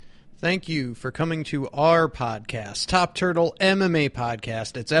Thank you for coming to our podcast, Top Turtle MMA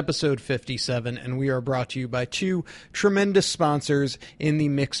Podcast. It's episode 57, and we are brought to you by two tremendous sponsors in the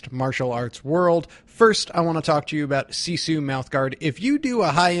mixed martial arts world. First, I want to talk to you about Sisu Mouthguard. If you do a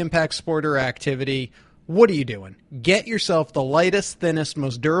high-impact sport or activity, what are you doing? Get yourself the lightest, thinnest,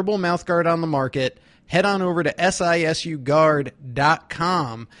 most durable mouthguard on the market. Head on over to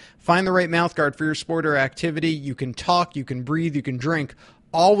sisuguard.com. Find the right mouthguard for your sport or activity. You can talk, you can breathe, you can drink,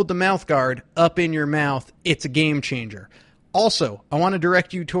 all with the mouthguard up in your mouth. It's a game changer. Also, I want to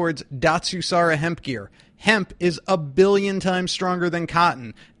direct you towards Datsusara hemp gear. Hemp is 1 billion times stronger than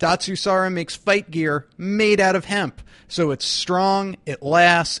cotton. Datsusara makes fight gear made out of hemp. So it's strong, it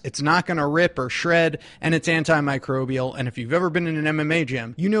lasts, it's not going to rip or shred, and it's antimicrobial. And if you've ever been in an MMA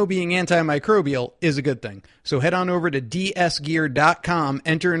gym, you know being antimicrobial is a good thing. So head on over to dsgear.com,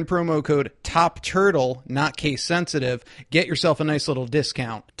 enter in promo code TOPTURTLE, not case sensitive, get yourself a nice little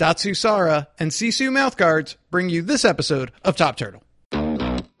discount. Datsusara and Sisu Mouthguards bring you this episode of Top Turtle.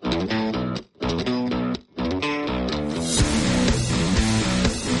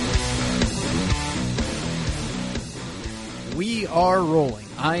 We are rolling.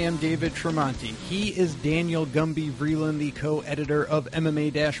 I am David Tremonti. He is Daniel Gumby Vreeland, the co-editor of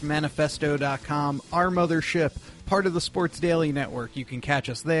MMA-Manifesto.com, our mothership, part of the Sports Daily Network. You can catch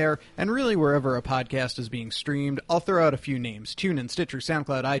us there, and really wherever a podcast is being streamed. I'll throw out a few names: TuneIn, Stitcher,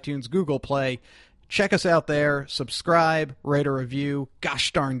 SoundCloud, iTunes, Google Play. Check us out there, subscribe, write a review.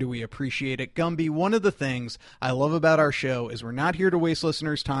 Gosh darn do we appreciate it. Gumby, one of the things I love about our show is we're not here to waste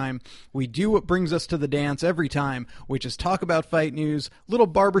listeners' time. We do what brings us to the dance every time, which is talk about fight news, little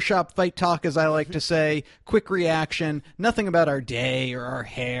barbershop fight talk, as I like to say, quick reaction, nothing about our day or our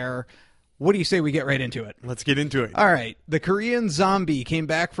hair. What do you say we get right into it? Let's get into it. All right. The Korean Zombie came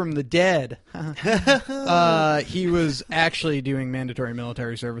back from the dead. He was actually doing mandatory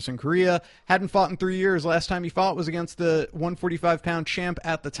military service in Korea. Hadn't fought in 3 years. Last time he fought was against the 145-pound champ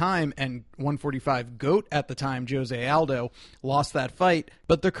at the time and 145 GOAT at the time, Jose Aldo. Lost that fight.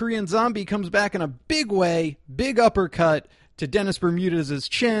 But the Korean Zombie comes back in a big way, big uppercut to Dennis Bermudez's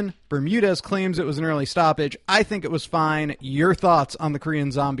chin. Bermudez claims it was an early stoppage. I think it was fine. Your thoughts on the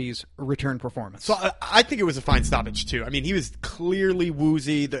Korean Zombie's return performance? So I think it was a fine stoppage, too. I mean, he was clearly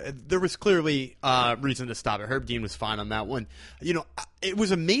woozy. There was clearly reason to stop it. Herb Dean was fine on that one. You know, it was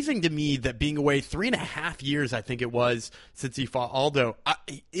amazing to me that being away 3.5 years, I think it was, since he fought Aldo,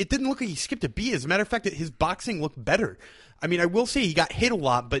 it didn't look like he skipped a beat. As a matter of fact, his boxing looked better. I mean, I will say he got hit a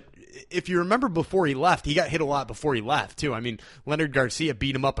lot, but if you remember before he left, he got hit a lot before he left, too. I mean, Leonard Garcia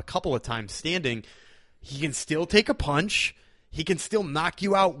beat him up a couple of times standing. He can still take a punch. He can still knock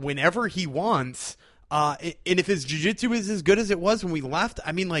you out whenever he wants. And if his jiu-jitsu is as good as it was when we left,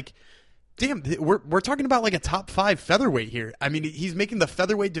 I mean, like, damn, we're talking about like a top 5 featherweight here. I mean, he's making the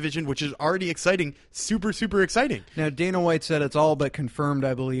featherweight division, which is already exciting, super, super exciting. Now, Dana White said it's all but confirmed,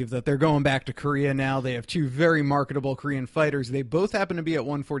 I believe, that they're going back to Korea now. They have two very marketable Korean fighters. They both happen to be at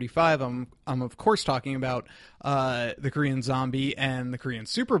 145. I'm of course, talking about the Korean Zombie and the Korean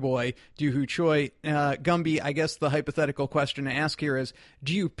Superboy, Doo-Ho Choi. Gumby, I guess the hypothetical question to ask here is,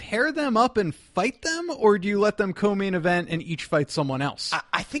 do you pair them up and fight them, or do you let them co-main event and each fight someone else?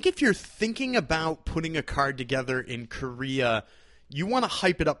 I think if you're thinking about putting a card together in Korea, you want to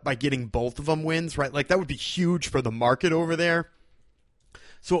hype it up by getting both of them wins, right? Like, that would be huge for the market over there.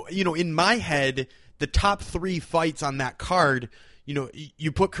 So, you know, in my head, the top 3 fights on that card, you know,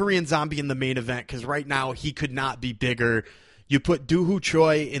 you put Korean Zombie in the main event because right now he could not be bigger. You put Doo-Ho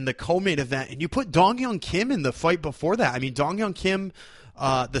Choi in the co-main event, and you put Dong Hyun Kim in the fight before that. I mean, Dong Hyun Kim,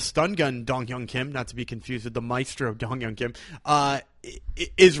 the stun gun Dong Hyun Kim, not to be confused with the maestro Dong Hyun Kim,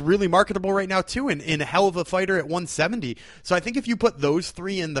 is really marketable right now, too, and a hell of a fighter at 170. So I think if you put those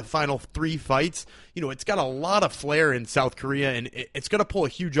 3 in the final 3 fights, you know, it's got a lot of flair in South Korea, and it's going to pull a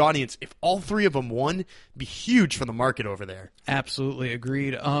huge audience. If all 3 of them won, it'd be huge for the market over there. Absolutely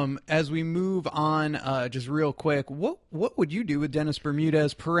agreed. As we move on, just real quick, what would you do with Dennis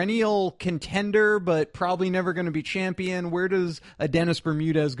Bermudez? Perennial contender, but probably never going to be champion. Where does a Dennis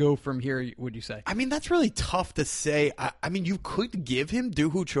Bermudez go from here, would you say? I mean, that's really tough to say. I mean, you could give him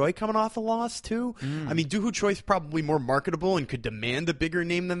Doo-Ho Choi coming off a loss, too. I mean, Doo-Ho Choi's probably more marketable and could demand a bigger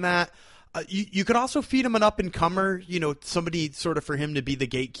name than that. You could also feed him an up-and-comer, you know, somebody sort of for him to be the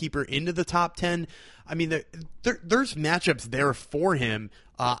gatekeeper into the top 10. I mean, there's matchups there for him.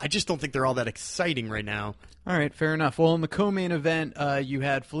 I just don't think they're all that exciting right now. All right, fair enough. Well, in the co-main event, you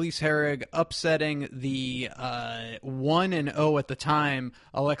had Felice Herrig upsetting the 1-0 at the time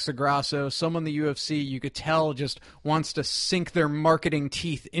Alexa Grasso. Someone in the UFC you could tell just wants to sink their marketing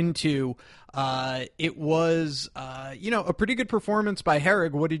teeth into. It was, a pretty good performance by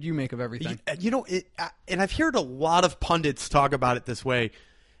Herrig. What did you make of everything? And I've heard a lot of pundits talk about it this way.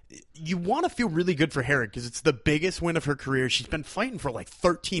 You want to feel really good for Herrig because it's the biggest win of her career. She's been fighting for like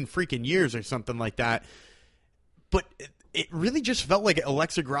 13 freaking years or something like that. But it really just felt like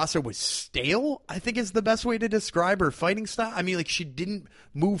Alexa Grasso was stale, I think is the best way to describe her fighting style. I mean, like, she didn't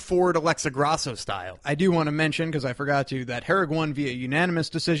move forward Alexa Grasso style. I do want to mention, because I forgot to, that Herrig won via unanimous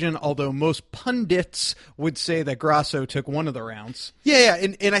decision, although most pundits would say that Grasso took one of the rounds. Yeah,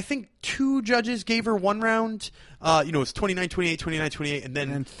 and I think 2 judges gave her 1 round. It was 29-28, 29-28, and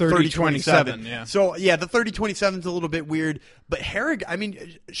then 30-27. Yeah. So, yeah, the 30-27 is a little bit weird. But Herrig, I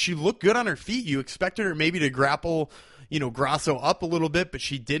mean, she looked good on her feet. You expected her maybe to grapple, Grasso up a little bit, but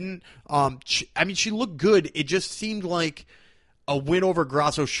she didn't. She looked good. It just seemed like a win over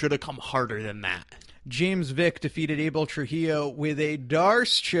Grasso should have come harder than that. James Vick defeated Abel Trujillo with a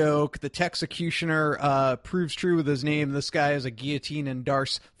Darce choke. The Texecutioner proves true with his name. This guy is a guillotine and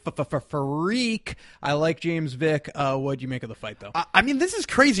Darce freak. I like James Vick. What'd you make of the fight, though? I mean, this is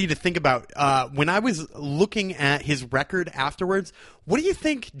crazy to think about. When I was looking at his record afterwards, what do you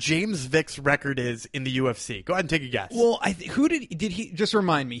think James Vick's record is in the UFC? Go ahead and take a guess. Well, who did he just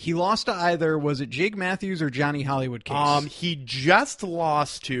remind me? He lost to either, was it Jake Matthews or Johnny Hollywood Case? He just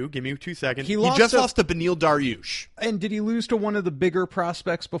lost to, give me 2 seconds. He just lost to Beneil Dariush. And did he lose to one of the bigger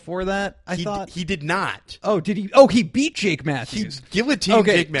prospects before that? He did not. Oh, did he? Oh, he beat Jake Matthews. He guillotined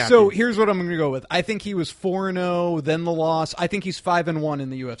Jake Matthews. So here's what I'm going to go with. I think he was 4-0, then the loss. I think he's 5-1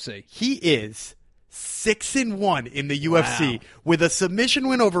 in the UFC. He is 6-1 in the UFC with a submission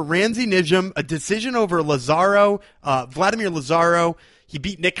win over Ramsey Nijem, a decision over Vladimir Lazaro. He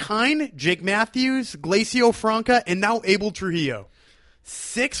beat Nick Hein, Jake Matthews, Glacio Franca, and now Abel Trujillo.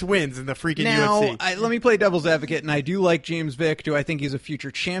 6 wins in the freaking UFC. Now, let me play devil's advocate, and I do like James Vick. Do I think he's a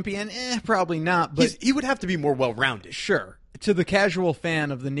future champion? Probably not. But he would have to be more well-rounded. Sure. To the casual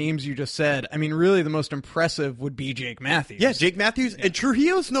fan of the names you just said, I mean, really the most impressive would be Jake Matthews. Yeah, Jake Matthews. Yeah. And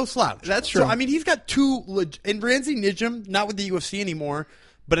Trujillo's no slouch. That's true. So, I mean, he's got 2... and Ramsey Nijem, not with the UFC anymore,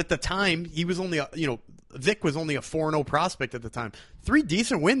 but at the time, he was only Vick was only a 4-0 prospect at the time. 3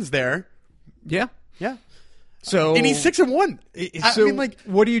 decent wins there. Yeah. Yeah. So, and he's 6-1. So, I mean,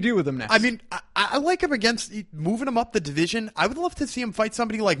 what do you do with him next? I mean, I like him against moving him up the division. I would love to see him fight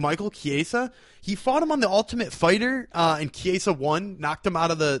somebody like Michael Chiesa. He fought him on the Ultimate Fighter, and Chiesa won, knocked him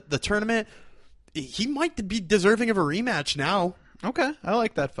out of the tournament. He might be deserving of a rematch now. Okay, I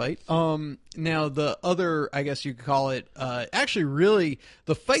like that fight. Now the other, I guess you could call it, actually, really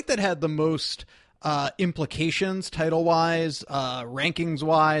the fight that had the most implications title-wise,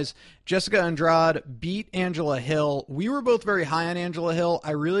 rankings-wise. Jessica Andrade beat Angela Hill. We were both very high on Angela Hill.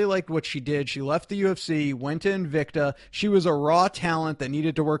 I really liked what she did. She left the UFC, went to Invicta. She was a raw talent that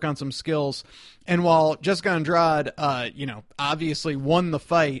needed to work on some skills. And while Jessica Andrade, obviously won the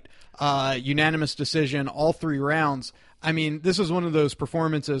fight, unanimous decision, all 3 rounds, I mean, this is one of those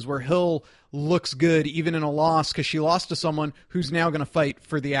performances where Hill looks good even in a loss because she lost to someone who's now going to fight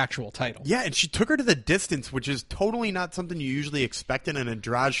for the actual title. Yeah, and she took her to the distance, which is totally not something you usually expect in an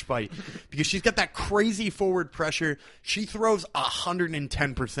Andrade fight because she's got that crazy forward pressure. She throws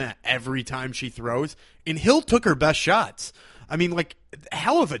 110% every time she throws, and Hill took her best shots. I mean, like,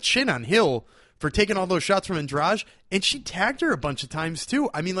 hell of a chin on Hill for taking all those shots from Andrade, and she tagged her a bunch of times too.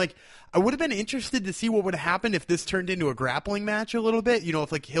 I mean, like, I would have been interested to see what would happen if this turned into a grappling match a little bit.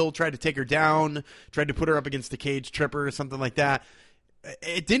 If like Hill tried to take her down, tried to put her up against the cage, trip her or something like that.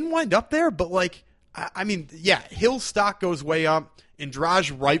 It didn't wind up there, but like, I mean, yeah, Hill's stock goes way up.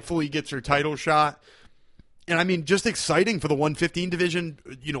 Andrade rightfully gets her title shot. And I mean, just exciting for the 115 division.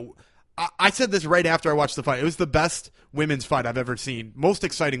 I said this right after I watched the fight. It was the best women's fight I've ever seen. Most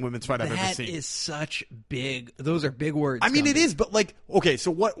exciting women's fight I've ever seen. That is such big. Those are big words. I mean, it is, but like, okay,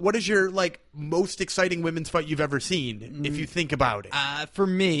 so what is your like most exciting women's fight you've ever seen, if you think about it? For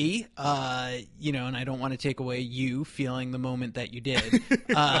me, and I don't want to take away you feeling the moment that you did.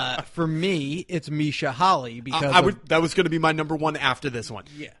 For me, it's Misha Holly because that was going to be my number one after this one.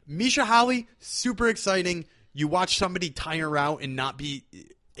 Yeah, Misha Holly, super exciting. You watch somebody tire her out and not be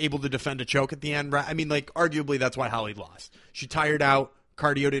able to defend a choke at the end, right? I mean, like, arguably that's why Holly lost. She tired out,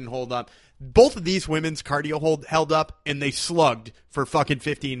 cardio didn't hold up. both of these women's cardio held up, and they slugged for fucking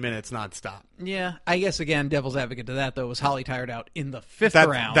 15 minutes nonstop. Yeah, I guess, again, devil's advocate to that, though, was Holly tired out in the fifth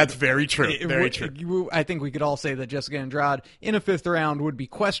round. That's very true. Very true. I think we could all say that Jessica Andrade in a fifth round would be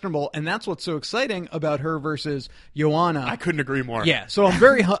questionable, and that's what's so exciting about her versus Joanna. I couldn't agree more. Yeah, so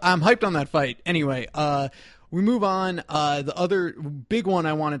I'm hyped on that fight. Anyway, we move on. The other big one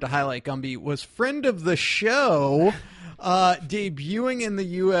I wanted to highlight, Gumby, was friend of the show, debuting in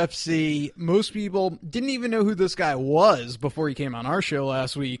the UFC. Most people didn't even know who this guy was before he came on our show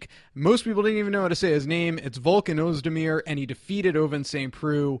last week. Most people didn't even know how to say his name. It's Volkan Ozdemir, and he defeated Ovince St.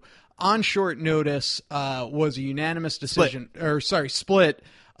 Preux on short notice. Was a unanimous decision, split.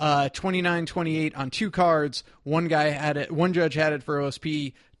 29-28 on two cards. One judge had it for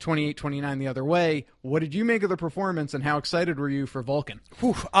OSP, 28-29 the other way. What did you make of the performance, and how excited were you for Volkan?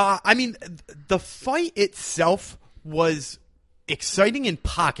 I mean, the fight itself was exciting in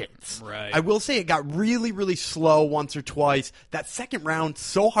pockets. Right. I will say it got really, really slow once or twice. That second round,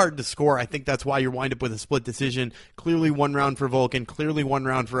 so hard to score. I think that's why you wind up with a split decision. Clearly one round for Volkan, clearly one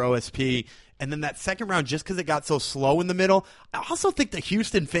round for OSP. And then that second round, just because it got so slow in the middle, I also think the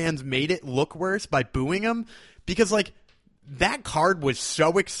Houston fans made it look worse by booing him, because, like, that card was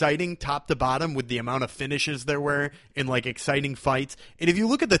so exciting top to bottom with the amount of finishes there were in, like, exciting fights. And if you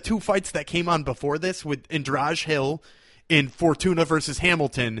look at the two fights that came on before this with Andrade Hill in Fortuna versus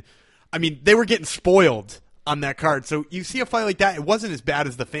Hamilton, I mean, they were getting spoiled on that card. So you see a fight like that, it wasn't as bad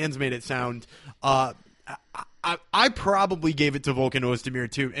as the fans made it sound. I probably gave it to Volkan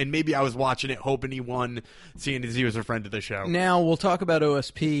Ozdemir too, and maybe I was watching it hoping he won, seeing as he was a friend of the show. Now, we'll talk about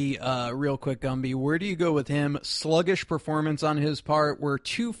OSP real quick, Gumby. Where do you go with him? Sluggish performance on his part. We're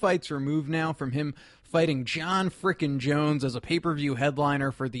 2 fights removed now from him fighting John frickin' Jones as a pay-per-view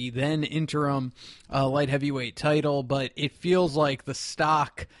headliner for the then interim light heavyweight title, but it feels like the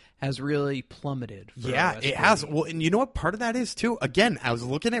stock has really plummeted. Yeah, OSP. it has. Well, and you know what part of that is too? Again, I was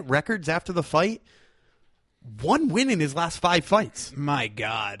looking at records after the fight. 1 win in his last 5 fights. My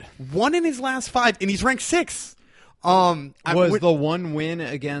God. 1 in his last 5, and he's ranked 6. Was the one win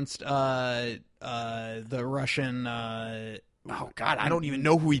against the Russian... oh, God, I don't even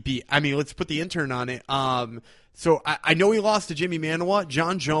know who he beat. I mean, let's put the intern on it. So I know he lost to Jimmy Manuwa,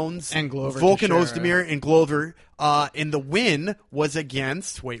 John Jones, and Glover Volkan Teixeira. Ozdemir, and Glover. And the win was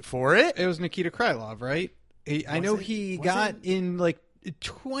against, wait for it. It was Nikita Krylov, right? I know he got in, like,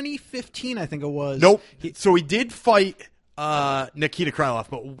 2015, I think it was. Nope. So he did fight Nikita Krylov,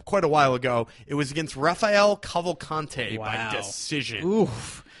 but quite a while ago. It was against Rafael Cavalcante by decision.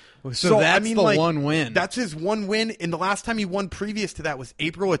 Oof. So that's one win. That's his one win, and the last time he won previous to that was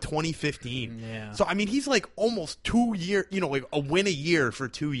April of 2015. Yeah. So, I mean, he's like almost 2 years, like a win a year for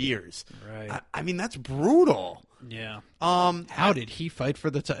 2 years. Right. I mean, that's brutal. Yeah. How did he fight for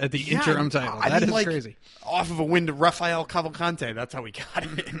the interim title? That is crazy. Off of a win to Rafael Cavalcante. That's how he got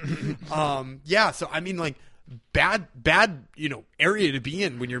it. Yeah. So, I mean, like, bad, area to be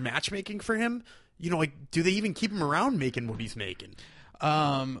in when you're matchmaking for him. Like, do they even keep him around making what he's making?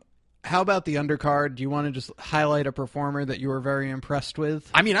 How about the undercard? Do you want to just highlight a performer that you were very impressed with?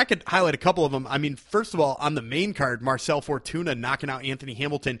 I mean, I could highlight a couple of them. I mean, first of all, on the main card, Marcel Fortuna knocking out Anthony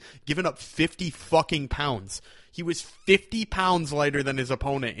Hamilton, giving up 50 fucking pounds. He was 50 pounds lighter than his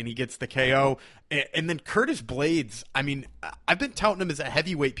opponent, and he gets the KO. And then Curtis Blades, I mean, I've been touting him as a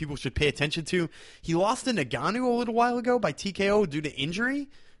heavyweight people should pay attention to. He lost to Ngannou a little while ago by TKO due to injury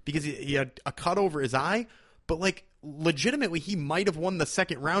because he had a cut over his eye. But, like, legitimately, he might have won the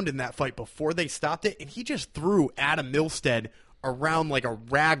second round in that fight before they stopped it, and he just threw Adam Milstead around like a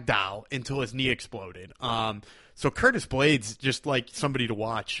rag doll until his knee exploded. So Curtis Blades, just like somebody to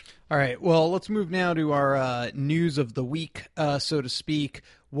watch. All right, well, let's move now to our news of the week, so to speak.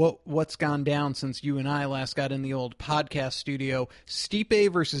 What's gone down since you and I last got in the old podcast studio?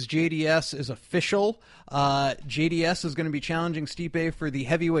 Stipe versus JDS is official. JDS is going to be challenging Stipe for the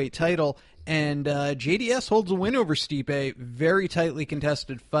heavyweight title, and JDS holds a win over Stipe. Very tightly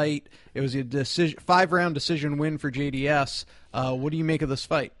contested fight. It was a 5-round decision win for JDS. What do you make of this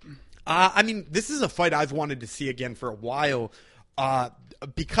fight? I mean, this is a fight I've wanted to see again for a while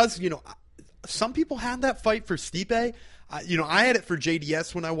because, some people had that fight for Stipe. I had it for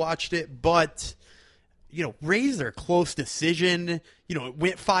JDS when I watched it, but, razor close decision. It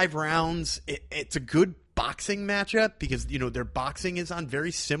went 5 rounds. It's a good boxing matchup because, their boxing is on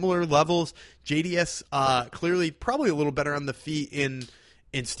very similar levels. JDS clearly probably a little better on the feet and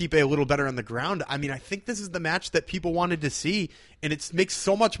Stipe a little better on the ground. I mean, I think this is the match that people wanted to see, and it makes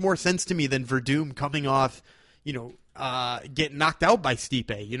so much more sense to me than Verdum coming off, get knocked out by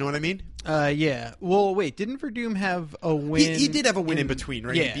Stipe. You know what I mean? Yeah. Well, wait, didn't Verdum have a win? He did have a win in between,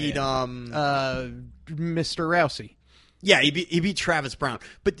 right? Yeah, he beat Mr. Rousey. Yeah, he beat Travis Brown.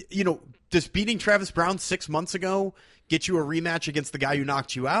 But, does beating Travis Brown 6 months ago get you a rematch against the guy who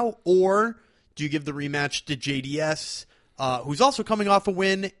knocked you out? Or do you give the rematch to JDS, who's also coming off a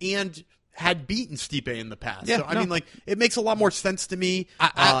win and had beaten Stipe in the past? Yeah, so, I mean, it makes a lot more sense to me.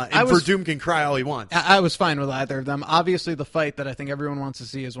 I was, Verdum can cry all he wants. I was fine with either of them. Obviously, the fight that I think everyone wants to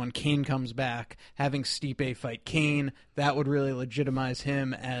see is when Kane comes back, having Stipe fight Kane. That would really legitimize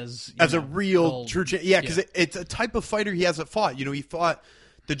him as a real true champion. Yeah, because it's a type of fighter he hasn't fought. He fought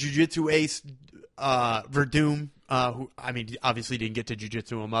the jiu-jitsu ace, Verdum, who, I mean, obviously didn't get to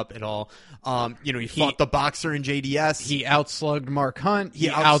jiu-jitsu him up at all. He fought the boxer in JDS. He outslugged Mark Hunt. He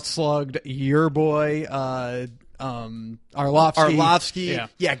outslugged your boy, Arlovsky.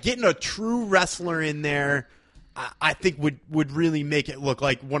 Yeah, getting a true wrestler in there, I think would really make it look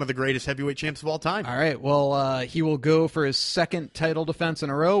like one of the greatest heavyweight champs of all time. All right. Well, he will go for his second title defense in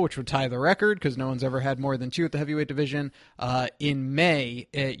a row, which would tie the record because no one's ever had more than 2 at the heavyweight division. In May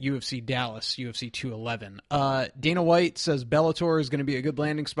at UFC Dallas, UFC 211. Dana White says Bellator is going to be a good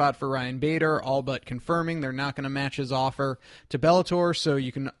landing spot for Ryan Bader, all but confirming they're not going to match his offer to Bellator. So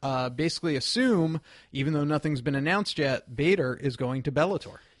you can basically assume, even though nothing's been announced yet, Bader is going to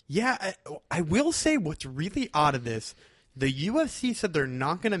Bellator. Yeah, I will say what's really odd of this, the UFC said they're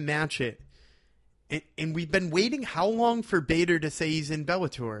not going to match it, and we've been waiting how long for Bader to say he's in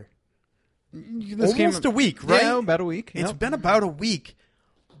Bellator? Almost a week, right? Yeah, about a week. It's been about a week.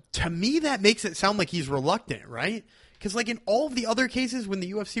 To me, that makes it sound like he's reluctant, right? Because in all of the other cases, when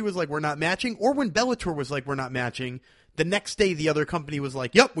the UFC was like, we're not matching, or when Bellator was like, we're not matching, the next day the other company was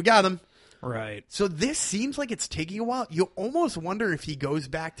like, yep, we got him. Right. So this seems like it's taking a while. You almost wonder if he goes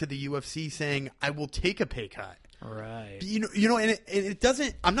back to the UFC saying, I will take a pay cut. Right. And it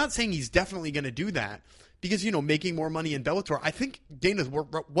doesn't, I'm not saying he's definitely going to do that because, making more money in Bellator, I think Dana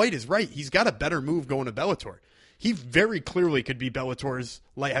White is right. He's got a better move going to Bellator. He very clearly could be Bellator's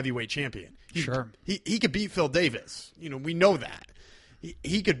light heavyweight champion. Sure. He could beat Phil Davis. We know that.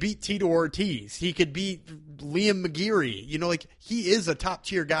 He could beat Tito Ortiz. He could beat Liam McGeary. He is a top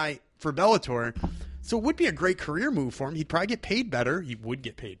tier guy for Bellator. So it would be a great career move for him. He'd probably get paid better. He would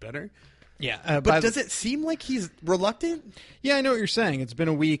get paid better. Yeah. But does it seem like he's reluctant? Yeah, I know what you're saying. It's been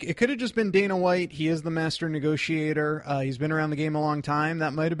a week. It could have just been Dana White. He is the master negotiator. He's been around the game a long time.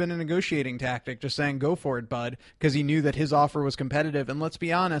 That might have been a negotiating tactic, just saying, go for it, bud, because he knew that his offer was competitive. And let's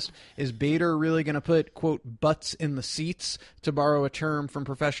be honest, is Bader really going to put, quote, butts in the seats, to borrow a term from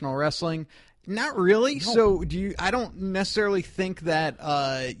professional wrestling? Not really. No. So I don't necessarily think that,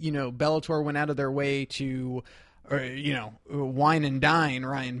 Bellator went out of their way to, wine and dine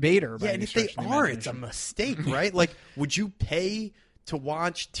Ryan Bader. Yeah, and if they are, it's a mistake, right? Would you pay to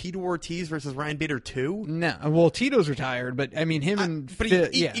watch Tito Ortiz versus Ryan Bader 2? No. Well, Tito's retired, but I mean, him and he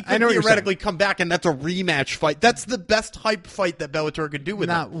could theoretically come back, and that's a rematch fight. That's the best hype fight that Bellator could do with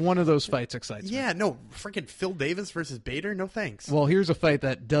him. Not one of those fights excites me. Yeah, no, freaking Phil Davis versus Bader, no thanks. Well, here's a fight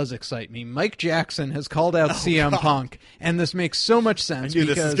that does excite me. Mike Jackson has called out CM Punk, and this makes so much sense. I knew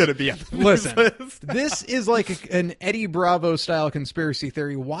this was going to be listen, this is like an Eddie Bravo style conspiracy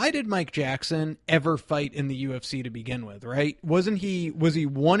theory. Why did Mike Jackson ever fight in the UFC to begin with? Right? Was he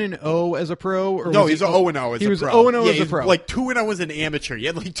 1-0 as a pro? Or no, he's 0-0 as a pro. He was 0-0 as a pro. 2-0 as an amateur. He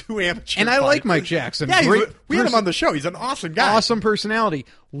had 2 amateurs. And I like Mike Jackson. Yeah, we had him on the show. He's an awesome guy. Awesome personality.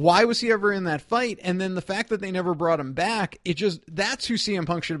 Why was he ever in that fight? And then the fact that they never brought him back, that's who CM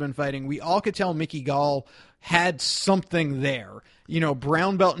Punk should have been fighting. We all could tell Mickey Gall had something there.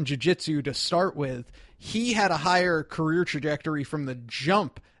 Brown belt in jiu-jitsu to start with. He had a higher career trajectory from the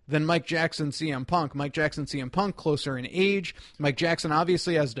jump than Mike Jackson, CM Punk. Mike Jackson, CM Punk, closer in age. Mike Jackson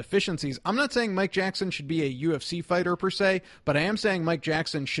obviously has deficiencies. I'm not saying Mike Jackson should be a UFC fighter per se, but I am saying Mike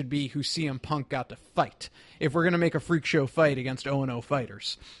Jackson should be who CM Punk got to fight if we're going to make a freak show fight against 0-0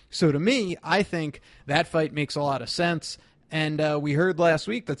 fighters. So to me, I think that fight makes a lot of sense. And we heard last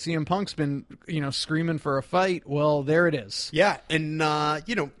week that CM Punk's been, screaming for a fight. Well, there it is. Yeah, and,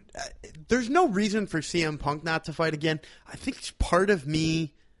 there's no reason for CM Punk not to fight again. I think part of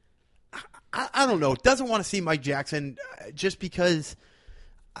me, I don't know, doesn't want to see Mike Jackson just because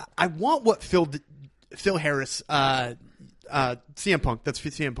I want what Phil Harris, CM Punk, that's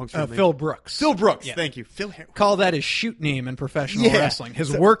CM Punk's name. Phil Brooks. Phil Brooks, yeah. Thank you. Phil Harris. Call that his shoot name in professional wrestling.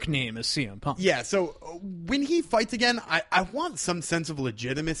 His work name is CM Punk. Yeah, so when he fights again, I want some sense of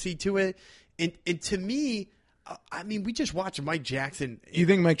legitimacy to it. And to me, we just watched Mike Jackson. You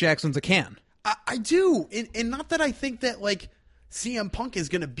think Mike Jackson's a can? I do. And not that I think that, CM Punk is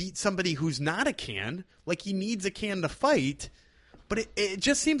going to beat somebody who's not a can. Like, he needs a can to fight. But it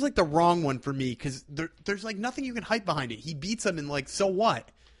just seems like the wrong one for me because there's like nothing you can hype behind it. He beats him and like, so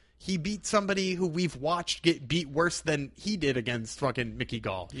what? He beat somebody who we've watched get beat worse than he did against fucking Mickey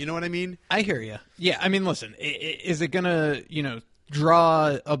Gall. You know what I mean? I hear you. Yeah, I mean, listen, is it going to,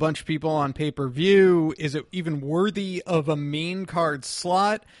 draw a bunch of people on pay-per-view? Is it even worthy of a main card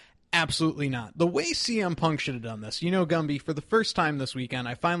slot? Absolutely not. The way CM Punk should have done this, Gumby, for the first time this weekend,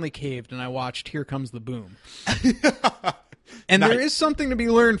 I finally caved and I watched Here Comes the Boom. And There is something to be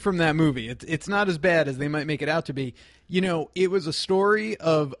learned from that movie. It's not as bad as they might make it out to be. It was a story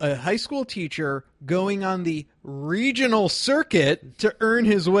of a high school teacher going on the regional circuit to earn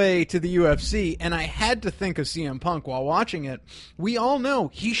his way to the UFC, and I had to think of CM Punk while watching it. We all know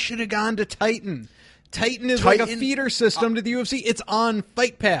he should have gone to Titan. Titan is like a feeder system to the UFC. It's on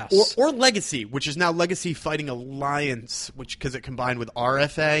Fight Pass. Or Legacy, which is now Legacy Fighting Alliance, because it combined with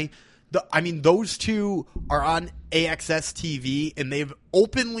RFA. Those two are on AXS TV, and they've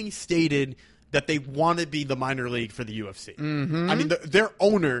openly stated that they want to be the minor league for the UFC. Mm-hmm. Their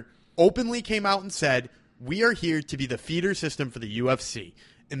owner openly came out and said, we are here to be the feeder system for the UFC,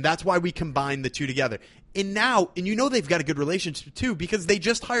 and that's why we combine the two together. And now, they've got a good relationship, too, because they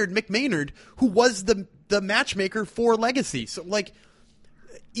just hired Mick Maynard, who was the matchmaker for Legacy. So,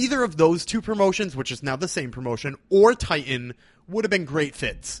 either of those two promotions, which is now the same promotion, or Titan, would have been great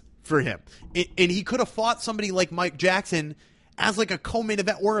fits for him. And he could have fought somebody like Mike Jackson as a co-main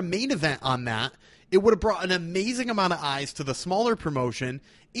event or a main event on that. It would have brought an amazing amount of eyes to the smaller promotion.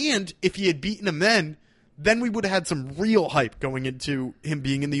 And if he had beaten him then we would have had some real hype going into him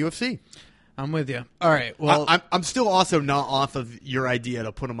being in the UFC. I'm with you. All right. Well, I'm still also not off of your idea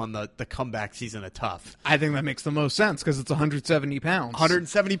to put him on the comeback season of Tough. I think that makes the most sense because it's 170 pounds.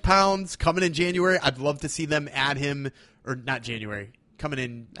 170 pounds coming in January. I'd love to see them add him, or not January, coming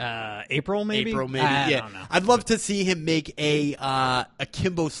in April maybe. I don't know. I'd love to see him make a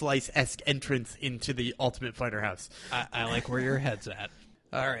Kimbo Slice-esque entrance into the Ultimate Fighter house. I like where your head's at.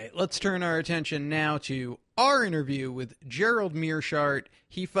 All right, let's turn our attention now to our interview with Gerald Meerschaert.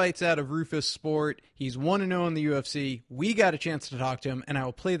 He fights out of Rufus Sport. He's 1-0 in the UFC. We got a chance to talk to him, and I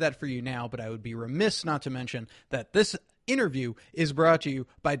will play that for you now, but I would be remiss not to mention that this interview is brought to you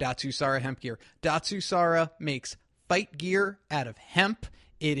by Datsusara Hemp Gear. Datsusara makes fight gear out of hemp.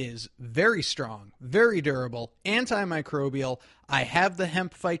 It is very strong, very durable, antimicrobial. I have the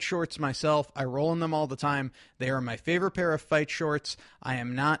hemp fight shorts myself. I roll in them all the time. They are my favorite pair of fight shorts. I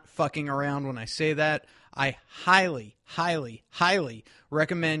am not fucking around when I say that. I highly, highly, highly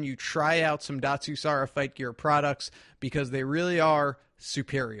recommend you try out some Datsusara fight gear products because they really are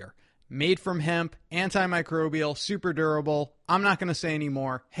superior. Made from hemp, antimicrobial, super durable. I'm not going to say any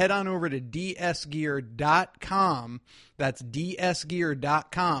more. Head on over to dsgear.com. That's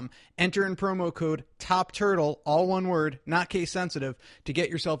dsgear.com. Enter in promo code TOPTURTLE, all one word, not case sensitive, to get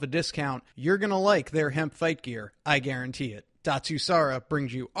yourself a discount. You're going to like their hemp fight gear. I guarantee it. Datsusara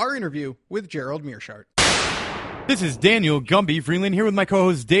brings you our interview with Gerald Meerschaert. This is Daniel Gumby Freeland here with my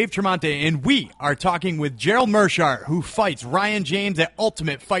co-host Dave Tremonte, and we are talking with Gerald Meerschaert, who fights Ryan James at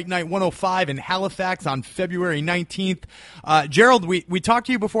Ultimate Fight Night 105 in Halifax on February 19th. Gerald, we talked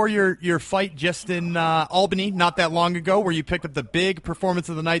to you before your fight just in Albany not that long ago, where you picked up the big performance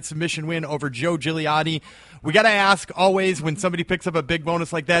of the night submission win over Joe Gigliotti. We got to ask always when somebody picks up a big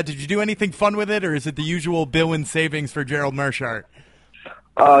bonus like that, did you do anything fun with it, or is it the usual bill and savings for Gerald Meerschaert?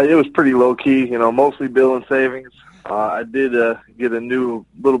 It was pretty low-key, mostly bill and savings. I did get a new,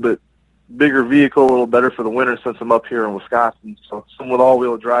 little bit bigger vehicle, a little better for the winter since I'm up here in Wisconsin, so some with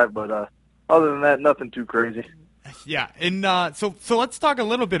all-wheel drive, but other than that, nothing too crazy. Yeah, and so let's talk a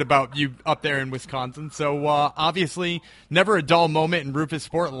little bit about you up there in Wisconsin. So obviously, never a dull moment in Rufus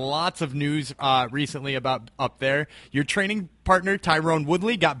Sport. Lots of news recently about up there. Your training partner, Tyrone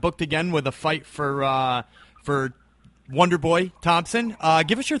Woodley, got booked again with a fight for Wonderboy Thompson.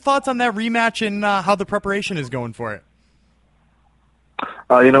 Give us your thoughts on that rematch and how the preparation is going for it.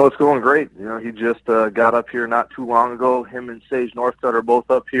 It's going great. He just got up here not too long ago. Him and Sage Northcutt are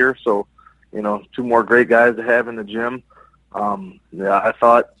both up here, so, two more great guys to have in the gym. I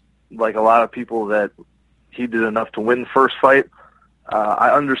thought, like a lot of people, that he did enough to win the first fight. I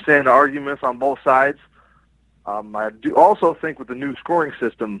understand the arguments on both sides. I do also think with the new scoring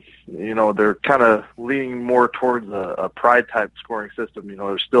system, they're kind of leaning more towards a pride-type scoring system.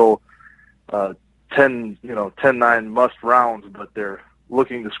 There's still 10-9 must rounds, but they're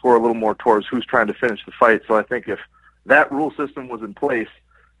looking to score a little more towards who's trying to finish the fight. So I think if that rule system was in place,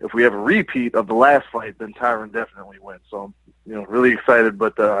 if we have a repeat of the last fight, then Tyron definitely wins. So, really excited,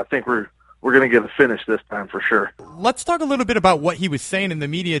 but I think we're we're going to get a finish this time for sure. Let's talk a little bit about what he was saying in the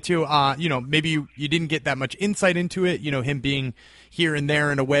media too. Maybe you didn't get that much insight into it, him being here and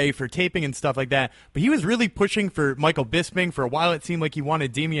there and away for taping and stuff like that. But he was really pushing for Michael Bisping. For a while it seemed like he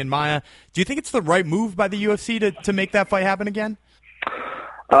wanted Demian Maia. Do you think it's the right move by the UFC to make that fight happen again?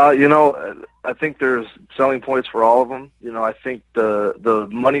 I think there's selling points for all of them. I think the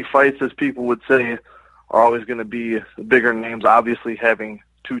money fights, as people would say, are always going to be bigger names. Obviously, having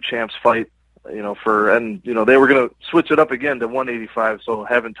two champs fight, they were going to switch it up again to 185. So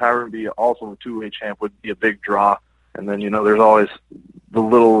having Tyron be also a two-way champ would be a big draw. And then there's always the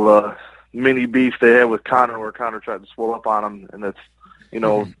little mini beef they had with Conor, where Conor tried to swell up on him, and that's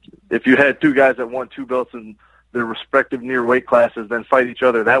if you had two guys that won two belts in their respective near weight classes then fight each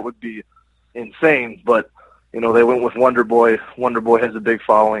other, that would be insane. But they went with Wonder Boy. Wonder Boy has a big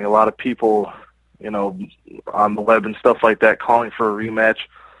following. A lot of people, on the web and stuff like that, calling for a rematch.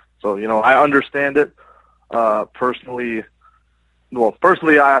 So I understand it. Personally,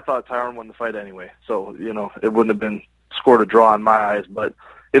 I thought Tyron won the fight anyway. So it wouldn't have been scored a draw in my eyes. But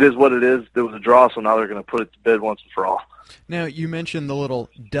it is what it is. There was a draw, so now they're going to put it to bed once and for all. Now, you mentioned the little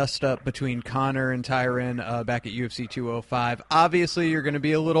dust-up between Conor and Tyron back at UFC 205. Obviously, you're going to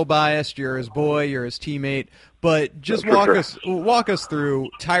be a little biased. You're his boy. You're his teammate. But just walk us through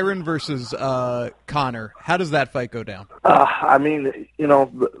Tyron versus Conor. How does that fight go down? Like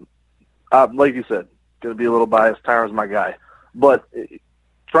you said, going to be a little biased. Tyron's my guy. But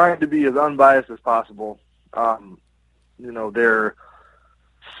trying to be as unbiased as possible, they're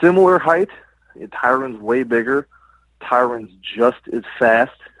similar height. Tyron's way bigger. Tyron's just as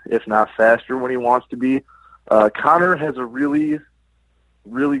fast, if not faster, when he wants to be. Conor has a really,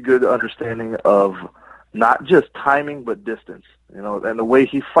 really good understanding of not just timing but distance. And the way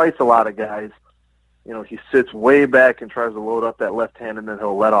he fights a lot of guys, he sits way back and tries to load up that left hand, and then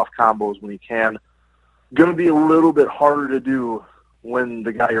he'll let off combos when he can. Going to be a little bit harder to do when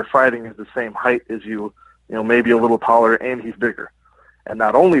the guy you're fighting is the same height as you, maybe a little taller, and he's bigger. And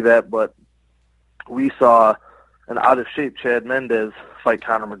not only that, but we saw an out-of-shape Chad Mendes fight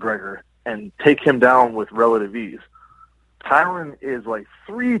Conor McGregor and take him down with relative ease. Tyron is like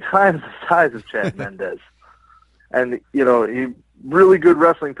 3 times the size of Chad Mendes. And, he really good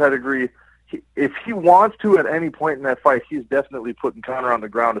wrestling pedigree. If he wants to at any point in that fight, he's definitely putting Conor on the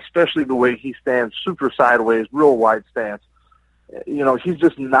ground, especially the way he stands, super sideways, real wide stance. He's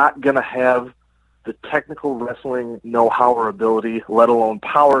just not going to have the technical wrestling know-how or ability, let alone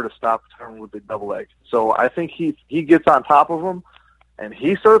power, to stop Tyron with the double leg. So I think he gets on top of him, and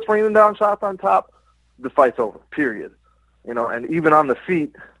he starts raining down shots on top, the fight's over, period. And even on the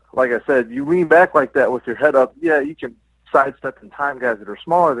feet, like I said, you lean back like that with your head up, yeah, you can sidestep and time guys that are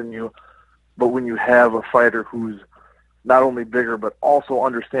smaller than you, but when you have a fighter who's not only bigger but also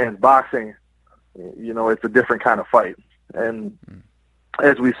understands boxing, it's a different kind of fight. And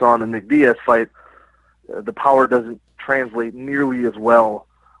as we saw in the Nick Diaz fight, the power doesn't translate nearly as well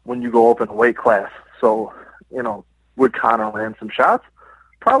when you go up in a weight class. So, would Conor land some shots?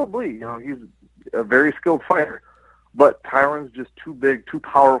 Probably. He's a very skilled fighter. But Tyron's just too big, too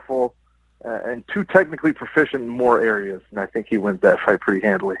powerful, and too technically proficient in more areas. And I think he wins that fight pretty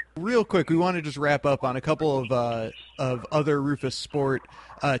handily. Real quick, we want to just wrap up on a couple of other Rufus Sport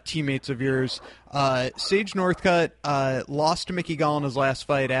teammates of yours. Sage Northcutt lost to Mickey Gall in his last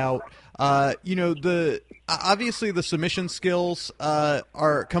fight out. Obviously the submission skills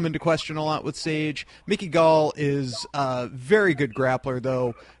are come into question a lot with Sage. Mickey Gall is a very good grappler,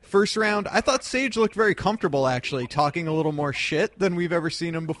 though. First round, I thought Sage looked very comfortable, actually, talking a little more shit than we've ever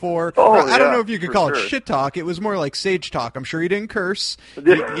seen him before. I don't know if you could call it shit talk. It was more like Sage talk. I'm sure he didn't curse.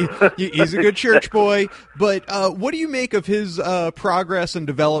 He's a good church boy. But what do you make of his progress and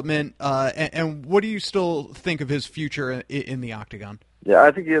development, and what do you still think of his future in the octagon? Yeah,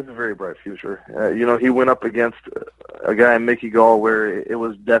 I think he has a very bright future. He went up against a guy in Mickey Gall where it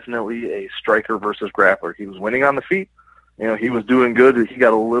was definitely a striker versus grappler. He was winning on the feet. He was doing good. He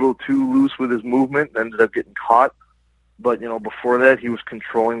got a little too loose with his movement, ended up getting caught. But, before that, he was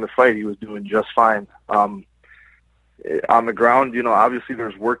controlling the fight. He was doing just fine. On the ground, obviously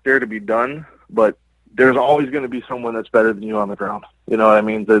there's work there to be done, but there's always going to be someone that's better than you on the ground. You know what I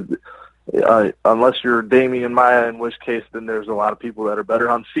mean? Unless you're Demian Maia, in which case then there's a lot of people that are better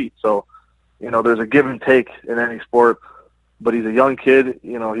on feet. So, there's a give and take in any sport. But he's a young kid.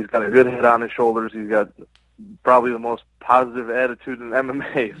 He's got a good head on his shoulders. He's got probably the most positive attitude in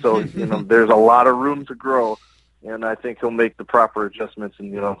MMA. So, there's a lot of room to grow. and I think he'll make the proper adjustments.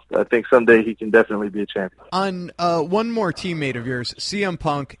 And I think someday he can definitely be a champion. On one more teammate of yours, CM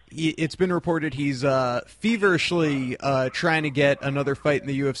Punk, it's been reported he's feverishly trying to get another fight in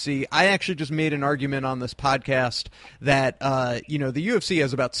the UFC. I actually just made an argument on this podcast that the UFC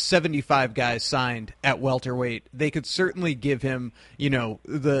has about 75 guys signed at welterweight. They could certainly give him the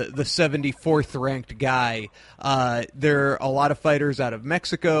 74th ranked guy. There are a lot of fighters out of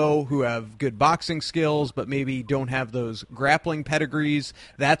Mexico who have good boxing skills, but maybe don't have those grappling pedigrees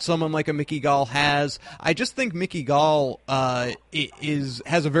that someone like a Mickey Gall has. I just think Mickey Gall has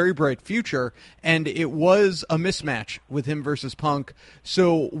a very bright future, and it was a mismatch with him versus Punk.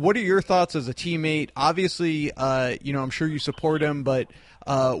 So what are your thoughts as a teammate? Obviously, I'm sure you support him, but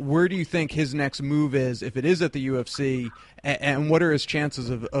where do you think his next move is, if it is at the UFC, and what are his chances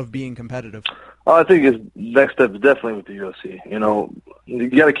of being competitive? I think his next step is definitely with the UFC. You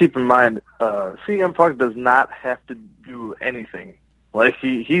got to keep in mind, CM Punk does not have to do anything. Like,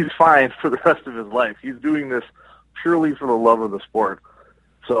 he's fine for the rest of his life. He's doing this purely for the love of the sport.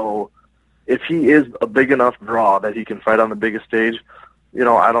 So if he is a big enough draw that he can fight on the biggest stage,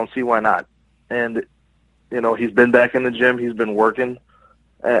 I don't see why not. And, he's been back in the gym. He's been working.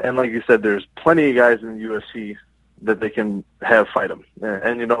 And like you said, there's plenty of guys in the UFC that they can have fight him.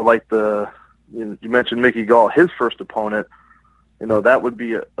 And you mentioned Mickey Gall, his first opponent, that would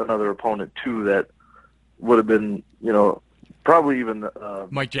be another opponent too that would have been, probably even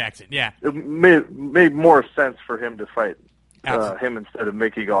Mike Jackson. Yeah, it made more sense for him to fight him instead of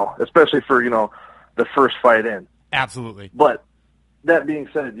Mickey Gall, especially for the first fight in. Absolutely. But that being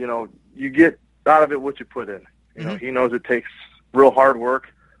said, you get out of it what you put in. He knows it takes real hard work.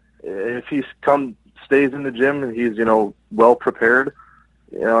 If he stays in the gym and he's well prepared,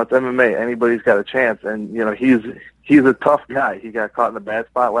 it's MMA. Anybody's got a chance, and he's a tough guy. He got caught in the bad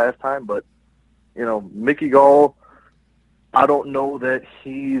spot last time, but Mickey Gall, I don't know that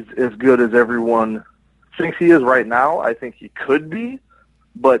he's as good as everyone thinks he is right now. I think he could be,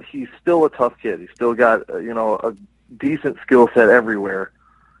 but he's still a tough kid. He's still got a decent skill set everywhere,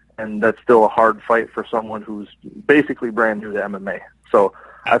 and that's still a hard fight for someone who's basically brand new to MMA. So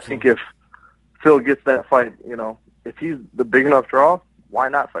I think if Phil gets that fight, if he's the big enough draw, why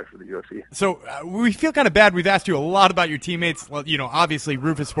not fight for the UFC? So we feel kind of bad. We've asked you a lot about your teammates. Well, obviously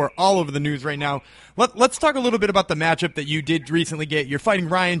Roufusport all over the news right now. Let's talk a little bit about the matchup that you did recently get. You're fighting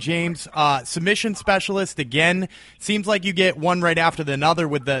Ryan James, submission specialist again. Seems like you get one right after another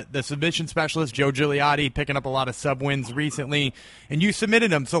with the submission specialist, Joe Gigliotti, picking up a lot of sub wins recently, and you submitted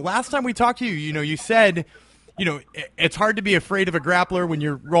him. So last time we talked to you, you said, it's hard to be afraid of a grappler when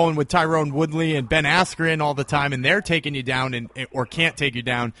you're rolling with Tyrone Woodley and Ben Askren all the time, and they're taking you down or can't take you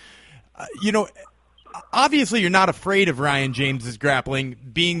down. Obviously you're not afraid of Ryan James's grappling,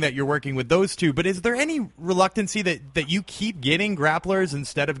 being that you're working with those two, but is there any reluctancy that you keep getting grapplers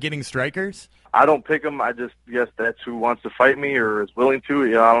instead of getting strikers? I don't pick them. I just guess that's who wants to fight me or is willing to.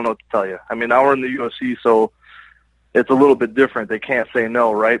 I don't know what to tell you. I mean, now we're in the UFC, so it's a little bit different. They can't say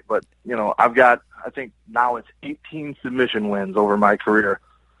no, right? But, I've got, I think now it's 18 submission wins over my career.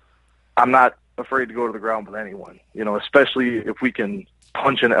 I'm not afraid to go to the ground with anyone, especially if we can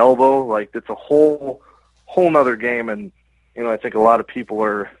punch an elbow. Like, it's a whole nother game. And, I think a lot of people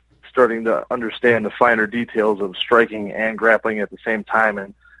are starting to understand the finer details of striking and grappling at the same time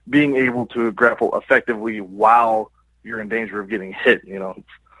and being able to grapple effectively while you're in danger of getting hit. It's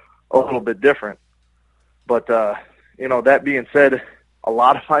a little bit different. But, that being said, a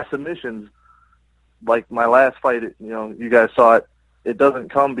lot of my submissions, like my last fight, you guys saw it, it doesn't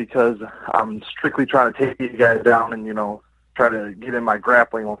come because I'm strictly trying to take you guys down and, try to get in my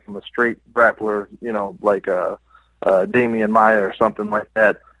grappling from a straight grappler, like Damian Maia or something like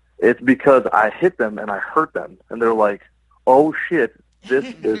that. It's because I hit them and I hurt them. And they're like, oh, shit, this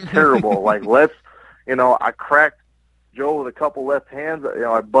is terrible. Like, I cracked Joe with a couple left hands.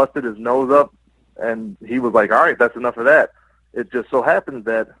 I busted his nose up, and he was like, all right, that's enough of that. It just so happens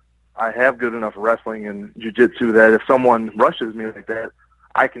that I have good enough wrestling and jiu-jitsu that if someone rushes me like that,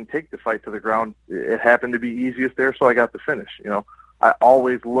 I can take the fight to the ground. It happened to be easiest there, so I got the finish. I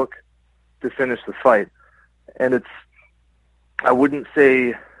always look to finish the fight. And I wouldn't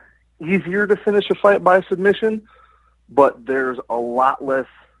say easier to finish a fight by submission, but there's a lot less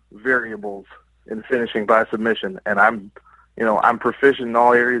variables in finishing by submission. And I'm proficient in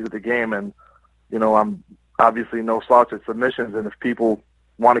all areas of the game, and, I'm obviously no slouch at submissions. And if people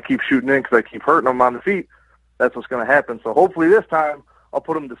want to keep shooting in because I keep hurting them on the feet, that's what's going to happen. So hopefully this time I'll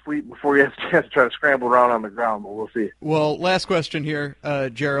put him to sleep before he has a chance to try to scramble around on the ground, but we'll see. Well, last question here,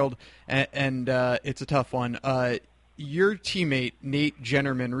 Gerald, and it's a tough one. your teammate, Nate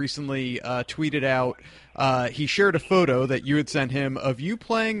Jennerman, recently tweeted out, he shared a photo that you had sent him of you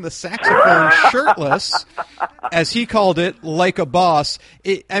playing the saxophone shirtless, as he called it, like a boss.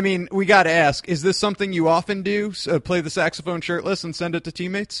 I mean, we got to ask, is this something you often do, play the saxophone shirtless and send it to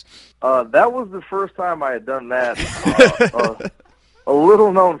teammates? That was the first time I had done that. A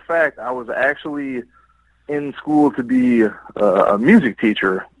little-known fact, I was actually in school to be a music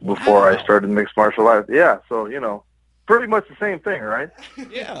teacher before I started mixed martial arts. Yeah, so, pretty much the same thing, right?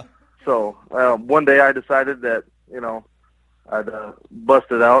 Yeah. So one day I decided that, I'd bust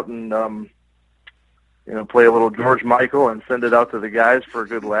it out and, play a little George Michael and send it out to the guys for a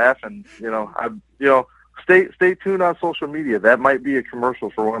good laugh. And, stay tuned on social media. That might be a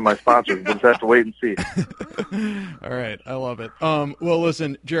commercial for one of my sponsors. We'll just have to wait and see. All right. I love it. Well,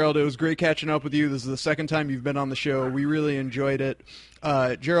 listen, Gerald, it was great catching up with you. This is the second time you've been on the show. We really enjoyed it.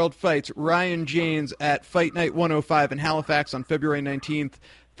 Gerald fights Ryan James at Fight Night 105 in Halifax on February 19th.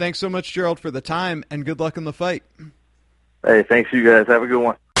 Thanks so much, Gerald, for the time, and good luck in the fight. Hey, thanks, you guys. Have a good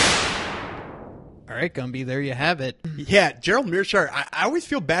one. All right, Gumby, there you have it. Yeah, Gerald Mearshart, I always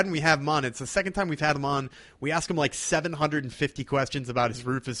feel bad when we have him on. It's the second time we've had him on. We ask him like 750 questions about his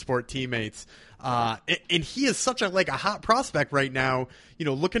Rufus Sport teammates. And he is such a hot prospect right now.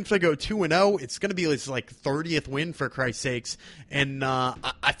 Looking to go 2-0. It's going to be his 30th win, for Christ's sakes. And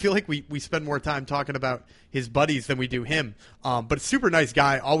I feel like we spend more time talking about his buddies than we do him. But a super nice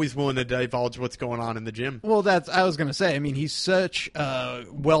guy, always willing to divulge what's going on in the gym. Well, I was going to say, I mean, he's such a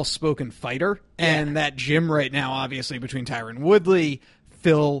well-spoken fighter. And that gym right now, obviously, between Tyron Woodley,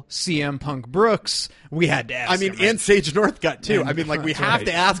 Phil, CM Punk Brooks, we had to ask him. And Sage Northcutt, too. We have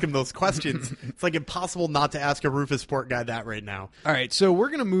to ask him those questions. It's impossible not to ask a Rufus Sport guy that right now. All right, so we're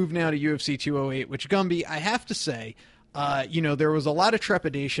going to move now to UFC 208, which, Gumby, I have to say, there was a lot of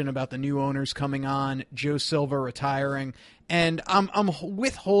trepidation about the new owners coming on, Joe Silva retiring, and I'm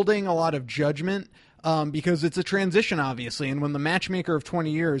withholding a lot of judgment because it's a transition, obviously, and when the matchmaker of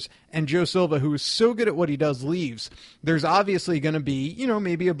 20 years and Joe Silva, who is so good at what he does, leaves, there's obviously going to be,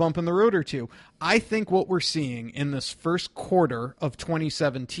 maybe a bump in the road or two. I think what we're seeing in this first quarter of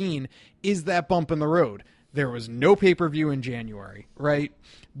 2017 is that bump in the road. There was no pay-per-view in January, right?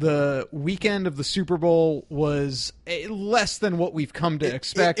 The weekend of the Super Bowl was less than what we've come to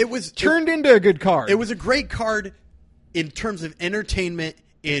expect. It was turned into a good card. It was a great card in terms of entertainment,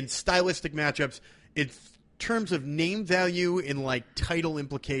 in stylistic matchups, in terms of name value, in title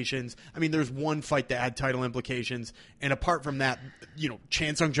implications. I mean, there's one fight that had title implications, and apart from that,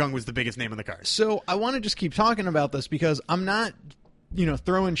 Chan Sung Jung was the biggest name on the card. So I want to just keep talking about this because I'm not,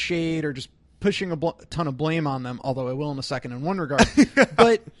 throwing shade or just pushing a ton of blame on them, although I will in a second in one regard.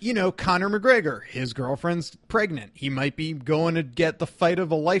 But, Conor McGregor, his girlfriend's pregnant. He might be going to get the fight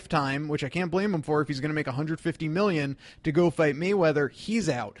of a lifetime, which I can't blame him for if he's going to make $150 million to go fight Mayweather. He's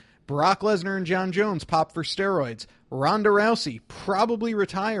out. Brock Lesnar and John Jones pop for steroids. Ronda Rousey probably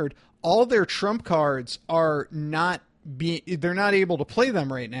retired. All their trump cards are they're not able to play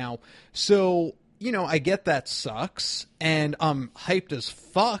them right now. So, I get that sucks, and I'm hyped as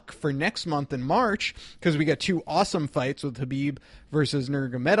fuck for next month in March because we got two awesome fights with Khabib versus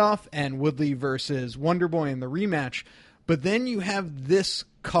Nurmagomedov and Woodley versus Wonderboy in the rematch. But then you have this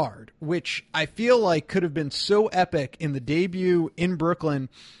card, which I feel like could have been so epic in the debut in Brooklyn,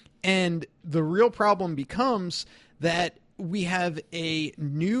 and the real problem becomes that we have a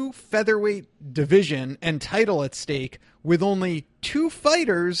new featherweight division and title at stake with only two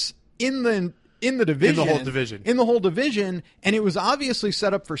fighters in the division. In the whole division. And it was obviously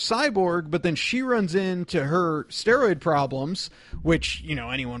set up for Cyborg, but then she runs into her steroid problems, which,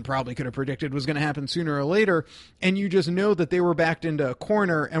 anyone probably could have predicted was going to happen sooner or later. And you just know that they were backed into a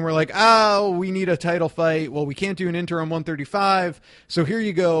corner and we're like, oh, we need a title fight. Well, we can't do an interim 135. So here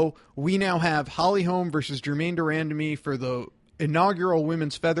you go. We now have Holly Holm versus Jermaine Durandamy for the inaugural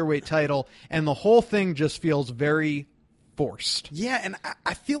women's featherweight title. And the whole thing just feels very forced. Yeah, and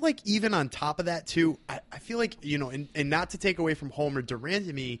I feel like even on top of that, too, I feel like, and not to take away from Homer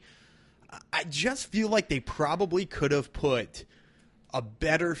Durandamy, I just feel like they probably could have put a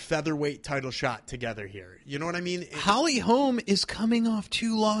better featherweight title shot together here. You know what I mean? Holly Holm is coming off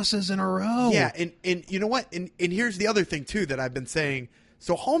 2 losses in a row. Yeah, and you know what? And here's the other thing, too, that I've been saying.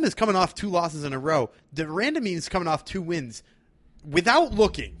 So Holm is coming off 2 losses in a row. Durandamy is coming off 2 wins without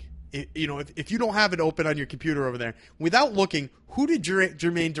looking. If you don't have it open on your computer over there, without looking, who did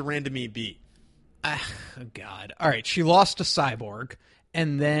Jermaine Durandamy beat? Oh, God. All right, she lost to Cyborg,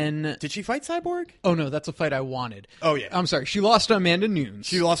 and then... Did she fight Cyborg? Oh, no, that's a fight I wanted. Oh, yeah. I'm sorry. She lost to Amanda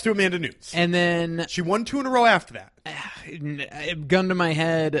Nunes. And then... She won 2 in a row after that. Gun to my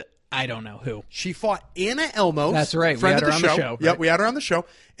head, I don't know who. She fought Anna Elmos. That's right. We Friend had of her on the show, Yep, right. we had her on the show.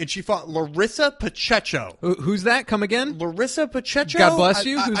 And she fought Larissa Pacheco. Who's that? Come again? Larissa Pacheco. God bless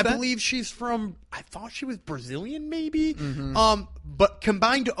you. I Who's that? believe she's from. I thought she was Brazilian, maybe. Mm-hmm. But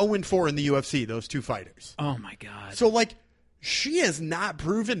combined 0-4 in the UFC, those two fighters. Oh my God. So like, she has not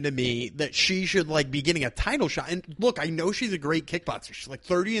proven to me that she should like be getting a title shot. And look, I know she's a great kickboxer. She's like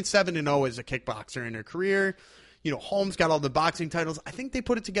 30-7-0 as a kickboxer in her career. You know, Holmes got all the boxing titles. I think they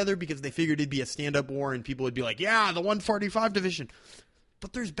put it together because they figured it'd be a stand-up war and people would be like, yeah, the 145 division.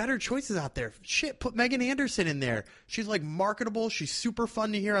 But there's better choices out there. Shit, put Megan Anderson in there. She's like marketable. She's super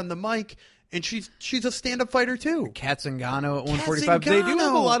fun to hear on the mic. And she's a stand-up fighter too. Kat Zingano at 145. They do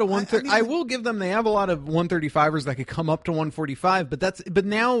have a lot of 130. I will give them. They have a lot of 135ers that could come up to 145. But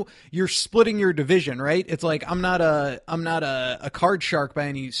now you're splitting your division, right? It's like I'm not a card shark by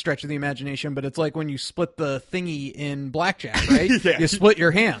any stretch of the imagination, but it's like when you split the thingy in blackjack, right? Yeah. You split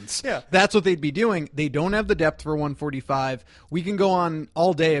your hands. Yeah. That's what they'd be doing. They don't have the depth for 145. We can go on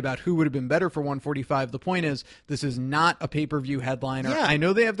all day about who would have been better for 145. The point is, this is not a pay-per-view headliner. Yeah. I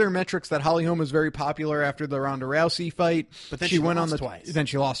know they have their metrics that Holly Holm was very popular after the Ronda Rousey fight, but then she went lost on twice. Then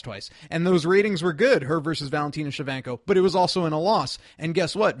she lost twice, and those ratings were good. Her versus Valentina Shevchenko, but it was also in a loss. And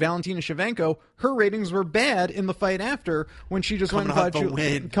guess what? Valentina Shevchenko, her ratings were bad in the fight after when she just Coming went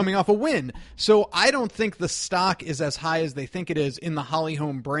and fought coming off a win. So I don't think the stock is as high as they think it is in the Holly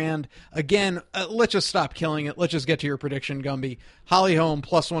Holm brand. Again, let's just stop killing it. Let's just get to your prediction, Gumby. Holly Holm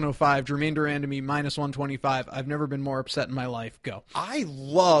plus 105, Jermaine Durandamy minus 125. I've never been more upset in my life. Go. I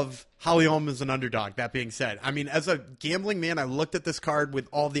love Holly Holm as an underdog, that being said. I mean, as a gambling man, I looked at this card with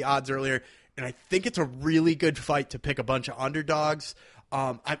all the odds earlier, and I think it's a really good fight to pick a bunch of underdogs.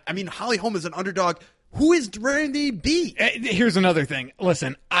 I mean, Holly Holm is an underdog. Who is Randy beat? Here's another thing.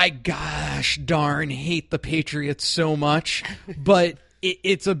 Listen, I gosh darn hate the Patriots so much, but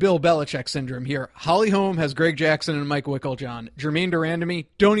it's a Bill Belichick syndrome here. Holly Holm has Greg Jackson and Mike Wicklejohn. Jermaine Durandamy,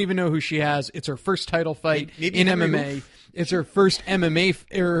 don't even know who she has. It's her first title fight in MMA. It's her first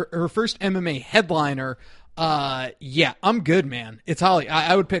MMA headliner. Yeah, I'm good, man. It's Holly.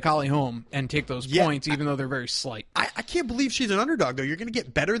 I would pick Holly Holm and take those points, even though they're very slight. I can't believe she's an underdog, though. You're going to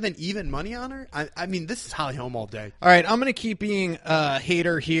get better than even money on her? I mean, this is Holly Holm all day. All right, I'm going to keep being a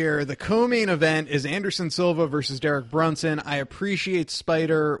hater here. The co-main event is Anderson Silva versus Derek Brunson. I appreciate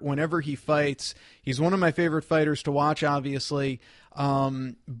Spider whenever he fights. He's one of my favorite fighters to watch, obviously.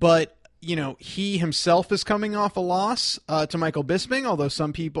 But you know, he himself is coming off a loss to Michael Bisping,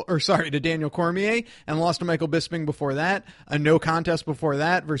 to Daniel Cormier, and lost to Michael Bisping before that. A no contest before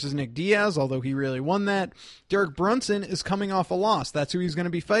that versus Nick Diaz, although he really won that. Derek Brunson is coming off a loss. That's who he's going to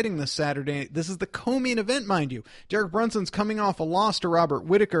be fighting this Saturday. This is the co-main event, mind you. Derek Brunson's coming off a loss to Robert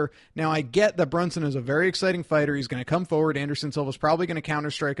Whittaker. Now, I get that Brunson is a very exciting fighter. He's going to come forward. Anderson Silva's probably going to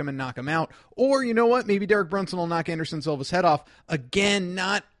counter-strike him and knock him out. Or, you know what? Maybe Derek Brunson will knock Anderson Silva's head off. Again,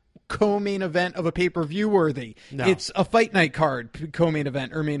 not co-main event of a pay-per-view worthy. No. It's a fight night card co-main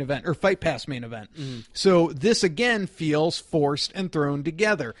event or main event or fight pass main event. So this again feels forced and thrown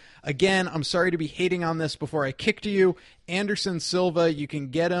together. Again, I'm sorry to be hating on this before I kick to you. Anderson Silva, you can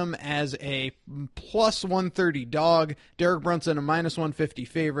get him as a plus 130 dog. Derek Brunson, a minus 150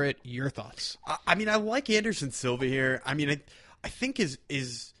 favorite. Your thoughts? I mean, I like Anderson Silva here. I mean, I think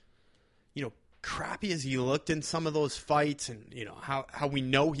is you know, crappy as he looked in some of those fights, and you know how we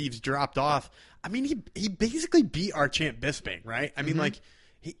know he's dropped off. I mean, he basically beat our champ Bisping, right? I mean, like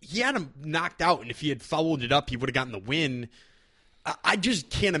he had him knocked out, and if he had followed it up, he would have gotten the win. I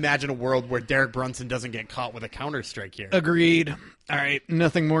just can't imagine a world where Derek Brunson doesn't get caught with a counter strike here. Agreed. All right,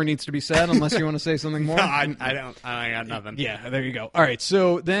 nothing more needs to be said unless you want to say something more. No, I got nothing. Yeah, there you go. All right,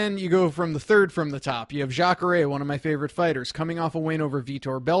 so then you go from the third from the top. You have Jacare, one of my favorite fighters, coming off a win over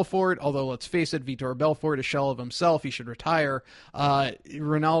Vitor Belfort, although let's face it, Vitor Belfort, a shell of himself. He should retire.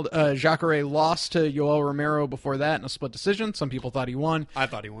 Jacare lost to Yoel Romero before that in a split decision. Some people thought he won. I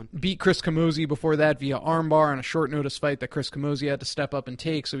thought he won. Beat Chris Camozzi before that via armbar on a short notice fight that Chris Camozzi had to step up and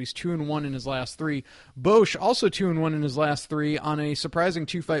take, so he's 2-1 in his last three. Bosch also 2-1 in his last three on a surprising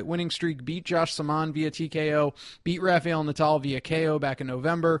two-fight winning streak. Beat Josh Saman via TKO. Beat Rafael Natal via KO back in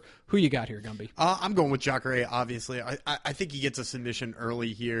November. Who you got here, Gumby? I'm going with Jacare, obviously. I think he gets a submission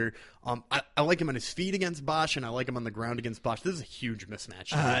early here. I like him on his feet against Bosch, and I like him on the ground against Bosch. This is a huge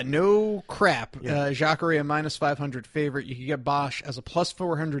mismatch. No crap. Jacare, a minus 500 favorite. You can get Bosch as a plus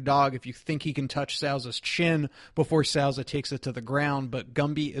 400 dog if you think he can touch Souza's chin before Souza takes it to the ground. But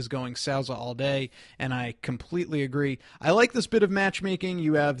Gumby is going Souza all day, and I completely agree. I like this bit of matchmaking.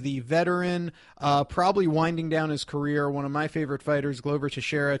 You have the veteran, probably winding down his career, one of my favorite fighters, Glover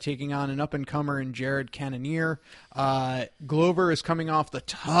Teixeira, taking on an up-and-comer in Jared Cannonier. Glover is coming off the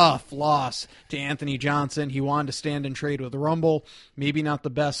tough loss to Anthony Johnson. He wanted to stand and trade with Rumble. Maybe not the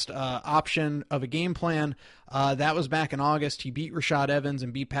best option of a game plan. That was back in August. He beat Rashad Evans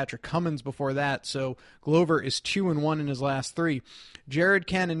and beat Patrick Cummins before that. So Glover is 2-1 in his last 3. Jared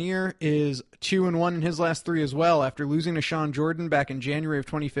Cannonier is 2-1 in his last 3 as well. After losing to Sean Jordan back in January of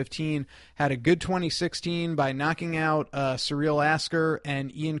 2015, had a good 2016 by knocking out Cyril Asker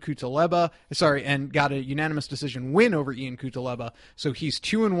and Ian Kutaleba. And got a unanimous decision win over Ian Kutaleba. So he's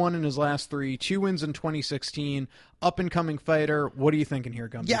 2-1 in his last 3, 2 wins in 2016. Up-and-coming fighter. What are you thinking here,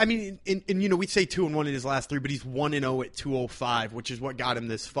 Gumby? Yeah, I mean, we say 2-1 in his last 3, but he's 1-0 at 205, which is what got him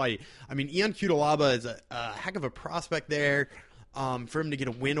this fight. I mean, Ian Kutalaba is a heck of a prospect there. For him to get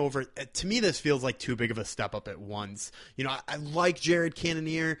a win over, to me, this feels like too big of a step up at once. I like Jared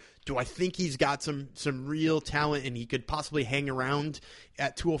Cannonier. Do I think he's got some real talent and he could possibly hang around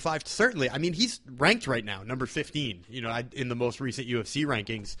at 205? Certainly. I mean, he's ranked right now, number 15, in the most recent UFC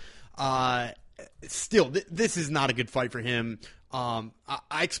rankings. Still, this is not a good fight for him. I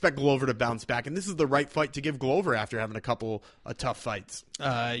expect Glover to bounce back, and this is the right fight to give Glover after having a couple of tough fights.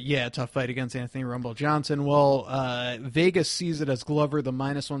 Tough fight against Anthony Rumble Johnson. Well, Vegas sees it as Glover, the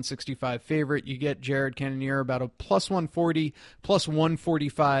minus 165 favorite. You get Jared Cannonier about a plus 140, plus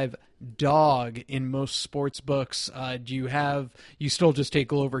 145 dog in most sports books. Do you still just take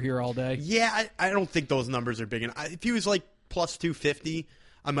Glover here all day? Yeah, I don't think those numbers are big enough. If he was like plus 250,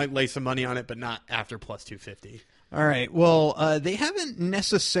 I might lay some money on it, but not after plus 250. All right. Well, they haven't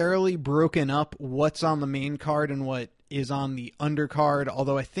necessarily broken up what's on the main card and what is on the undercard,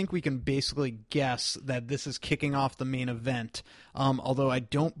 although I think we can basically guess that this is kicking off the main event, although I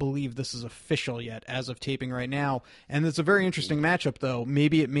don't believe this is official yet as of taping right now. And it's a very interesting matchup, though.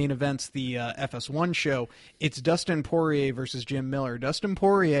 Maybe it main events the FS1 show. It's Dustin Poirier versus Jim Miller. Dustin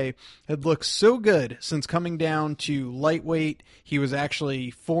Poirier had looked so good since coming down to lightweight. He was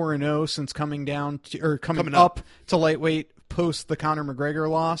actually 4-0 since coming up to lightweight post the Conor McGregor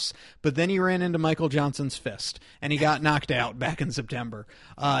loss, but then he ran into Michael Johnson's fist, and he got knocked out back in September.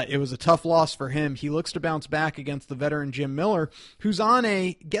 It was a tough loss for him. He looks to bounce back against the veteran Jim Miller, who's on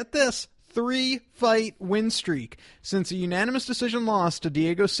a, get this, 3-fight win streak. Since a unanimous decision loss to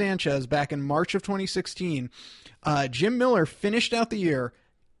Diego Sanchez back in March of 2016, Jim Miller finished out the year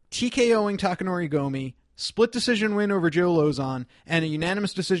TKOing Takanori Gomi, split decision win over Joe Lozon, and a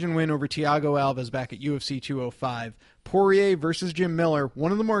unanimous decision win over Thiago Alves back at UFC 205. Poirier versus Jim Miller,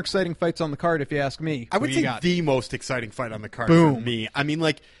 one of the more exciting fights on the card, if you ask me. I would say the most exciting fight on the card Boom. for me. I mean,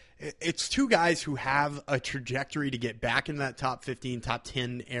 it's two guys who have a trajectory to get back in that top 15, top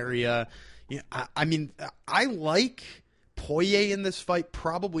 10 area. I like Poirier in this fight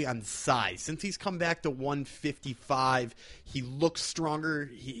probably on size. Since he's come back to 155, he looks stronger,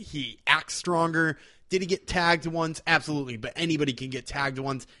 he acts stronger. Did he get tagged once? Absolutely, but anybody can get tagged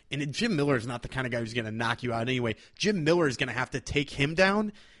once. And Jim Miller is not the kind of guy who's going to knock you out anyway. Jim Miller is going to have to take him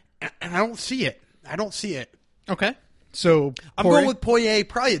down, and I don't see it. Okay. So I'm going with Poirier,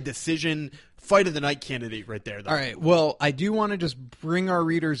 probably a decision. Fight of the night candidate right there, though. All right. Well, I do want to just bring our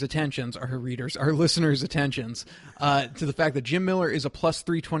listeners' attentions, to the fact that Jim Miller is a plus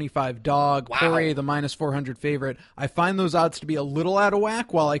 325 dog, Wow. Poirier the minus 400 favorite. I find those odds to be a little out of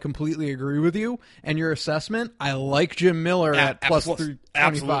whack, while I completely agree with you and your assessment. I like Jim Miller at plus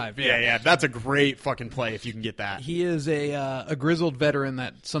 325. Yeah. That's a great fucking play if you can get that. He is a grizzled veteran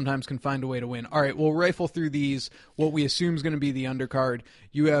that sometimes can find a way to win. All right, we'll rifle through these, what we assume is going to be the undercard.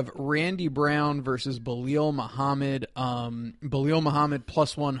 You have Randy Brown versus Belal Muhammad. Belal Muhammad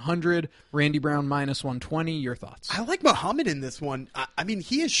plus 100, Randy Brown minus 120. Your thoughts? I like Muhammad in this one. I mean,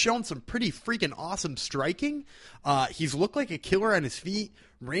 he has shown some pretty freaking awesome striking. He's looked like a killer on his feet.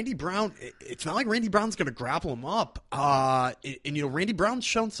 Randy Brown, it's not like Randy Brown's going to grapple him up. Randy Brown's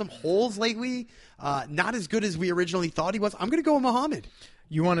shown some holes lately. Not as good as we originally thought he was. I'm going to go with Muhammad.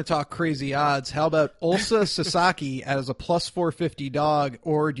 You want to talk crazy odds? How about Ulsa Sasaki as a plus 450 dog,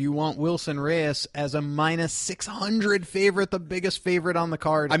 or do you want Wilson Reyes as a minus 600 favorite, the biggest favorite on the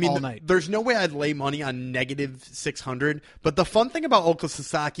card all night? There's no way I'd lay money on negative 600, but the fun thing about Ulsa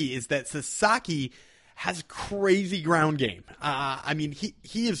Sasaki is that Sasaki has crazy ground game. I mean,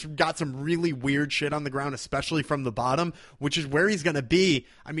 he has got some really weird shit on the ground, especially from the bottom, which is where he's going to be.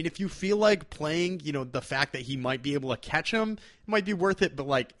 I mean, if you feel like playing, the fact that he might be able to catch him, it might be worth it, but,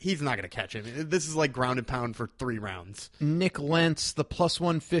 like, he's not going to catch him. This is like ground and pound for 3 rounds. Nick Lentz, the plus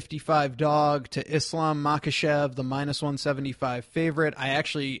 155 dog to Islam Makhachev, the minus 175 favorite. I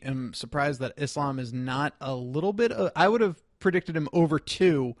actually am surprised that Islam is not a little bit. I would have predicted him over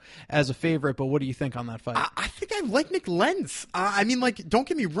 2 as a favorite, but what do you think on that fight? I think I like Nick Lentz. I mean, like, don't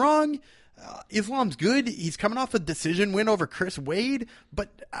get me wrong. Islam's good. He's coming off a decision win over Chris Wade,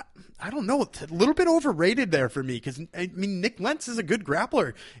 but I don't know. It's a little bit overrated there for me because, I mean, Nick Lentz is a good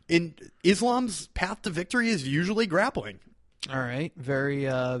grappler. And Islam's path to victory is usually grappling. All right, very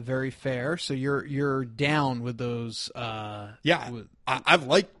very fair. So you're down with those. I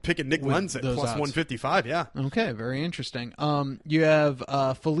like picking Nick Lentz at plus odds. 155. Yeah. Okay, very interesting. You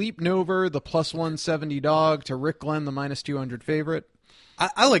have Philippe Nover, the plus 170 dog to Rick Glenn, the minus 200 favorite.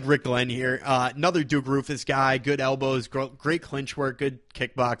 I like Rick Glenn here. Another Duke Rufus guy, good elbows, great clinch work, good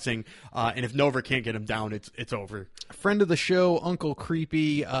kickboxing. And if Nover can't get him down, it's over. Friend of the show, Uncle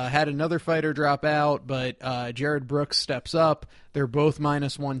Creepy, had another fighter drop out, but Jared Brooks steps up. They're both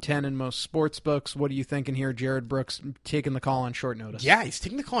minus 110 in most sports books. What are you thinking here? Jared Brooks taking the call on short notice. Yeah, he's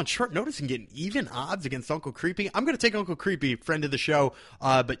taking the call on short notice and getting even odds against Uncle Creepy. I'm going to take Uncle Creepy, friend of the show,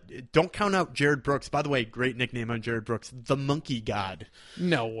 but don't count out Jared Brooks. By the way, great nickname on Jared Brooks, the Monkey God.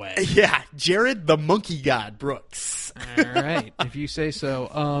 No way. Yeah, Jared the Monkey God Brooks. All right, if you say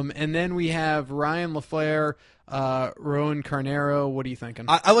so. And then we have Ryan LaFleur, Rowan Carnero. What are you thinking?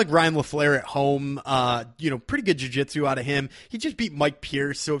 I like Ryan LaFleur at home. Pretty good jiu-jitsu out of him. He just beat Mike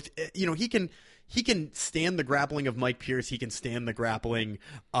Pierce, so if, he can stand the grappling of Mike Pierce. He can stand the grappling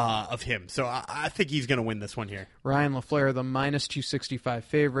of him. So I think he's going to win this one here. Ryan LaFleur, the minus 265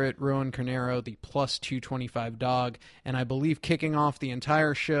 favorite. Rowan Carnero, the plus 225 dog. And I believe kicking off the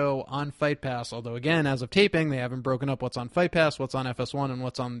entire show on Fight Pass, although, again, as of taping, they haven't broken up what's on Fight Pass, what's on FS1, and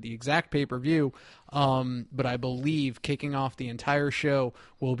what's on the exact pay-per-view. But I believe kicking off the entire show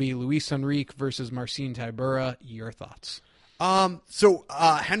will be Luis Henrique versus Marcin Tybura. Your thoughts?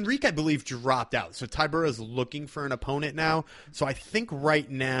 Henrique, I believe, dropped out. So Tybura is looking for an opponent now. So I think right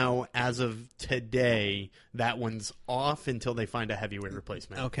now, as of today, that one's off until they find a heavyweight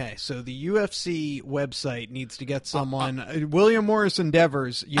replacement. Okay, so the UFC website needs to get someone. William Morris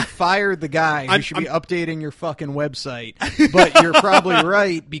Endeavors, you fired the guy who should be updating your fucking website. But you're probably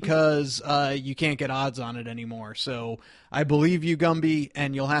right because you can't get odds on it anymore. So I believe you, Gumby,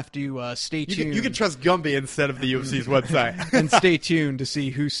 and you'll have to stay tuned. You can trust Gumby instead of the UFC's website. And stay tuned to see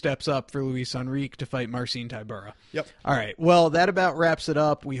who steps up for Luis Henrique to fight Marcin Tybura. Yep. All right. Well, that about wraps it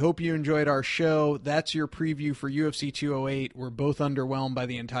up. We hope you enjoyed our show. That's your preview for UFC 208. We're both underwhelmed by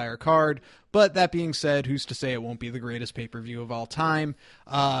the entire card. But that being said, who's to say it won't be the greatest pay-per-view of all time?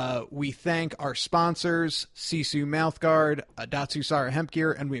 We thank our sponsors, Sisu Mouthguard, Datsu Sara Hemp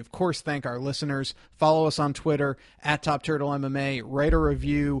Gear, and we, of course, thank our listeners. Follow us on Twitter, @TopTurtleMMA. Write a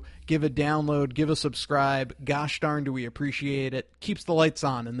review, give a download, give a subscribe. Gosh darn, do we appreciate it. Keeps the lights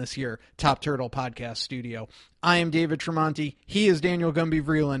on in this here Top Turtle podcast studio. I am David Tremonti. He is Daniel Gumby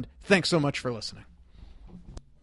Vreeland. Thanks so much for listening.